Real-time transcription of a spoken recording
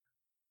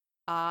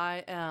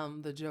I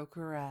am the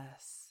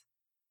Jokeress.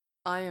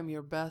 I am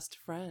your best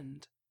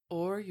friend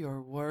or your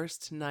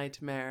worst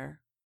nightmare.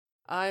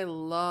 I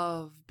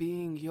love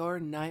being your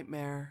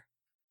nightmare,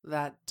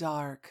 that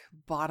dark,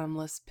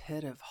 bottomless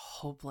pit of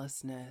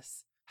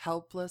hopelessness,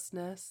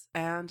 helplessness,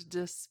 and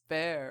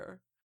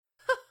despair.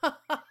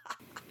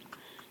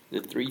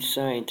 The three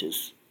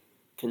scientists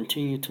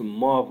continue to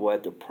marvel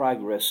at the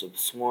progress of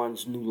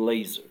Swan's new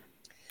laser.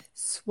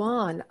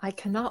 Swan, I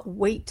cannot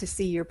wait to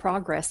see your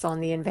progress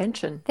on the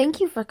invention. Thank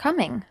you for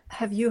coming.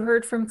 Have you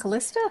heard from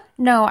Callista?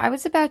 No, I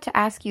was about to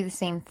ask you the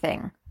same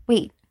thing.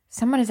 Wait,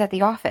 someone is at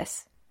the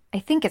office. I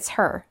think it's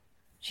her.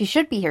 She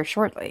should be here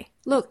shortly.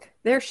 Look,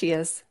 there she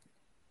is.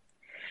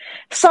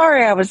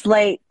 Sorry I was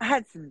late. I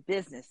had some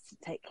business to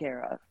take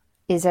care of.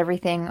 Is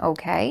everything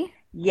okay?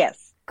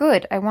 Yes.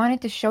 Good. I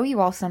wanted to show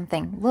you all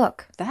something.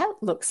 Look. That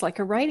looks like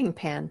a writing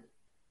pen.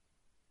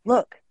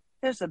 Look,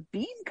 there's a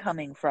beam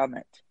coming from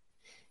it.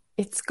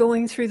 It's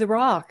going through the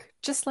rock,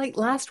 just like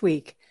last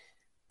week,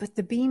 but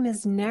the beam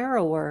is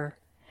narrower.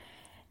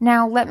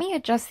 Now let me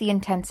adjust the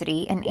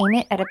intensity and aim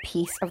it at a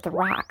piece of the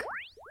rock.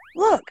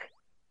 Look,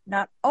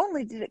 not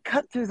only did it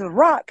cut through the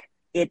rock,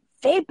 it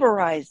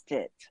vaporized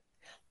it.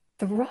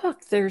 The rock,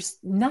 there's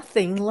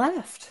nothing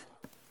left.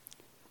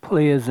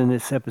 Players in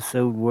this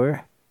episode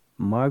were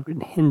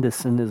Margaret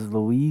Henderson as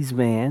Louise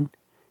Van,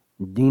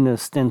 Dina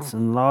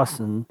Stenson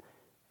Lawson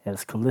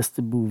as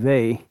Callista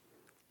Bouvet,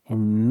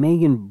 and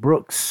Megan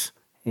Brooks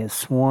as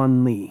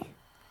Swan Lee.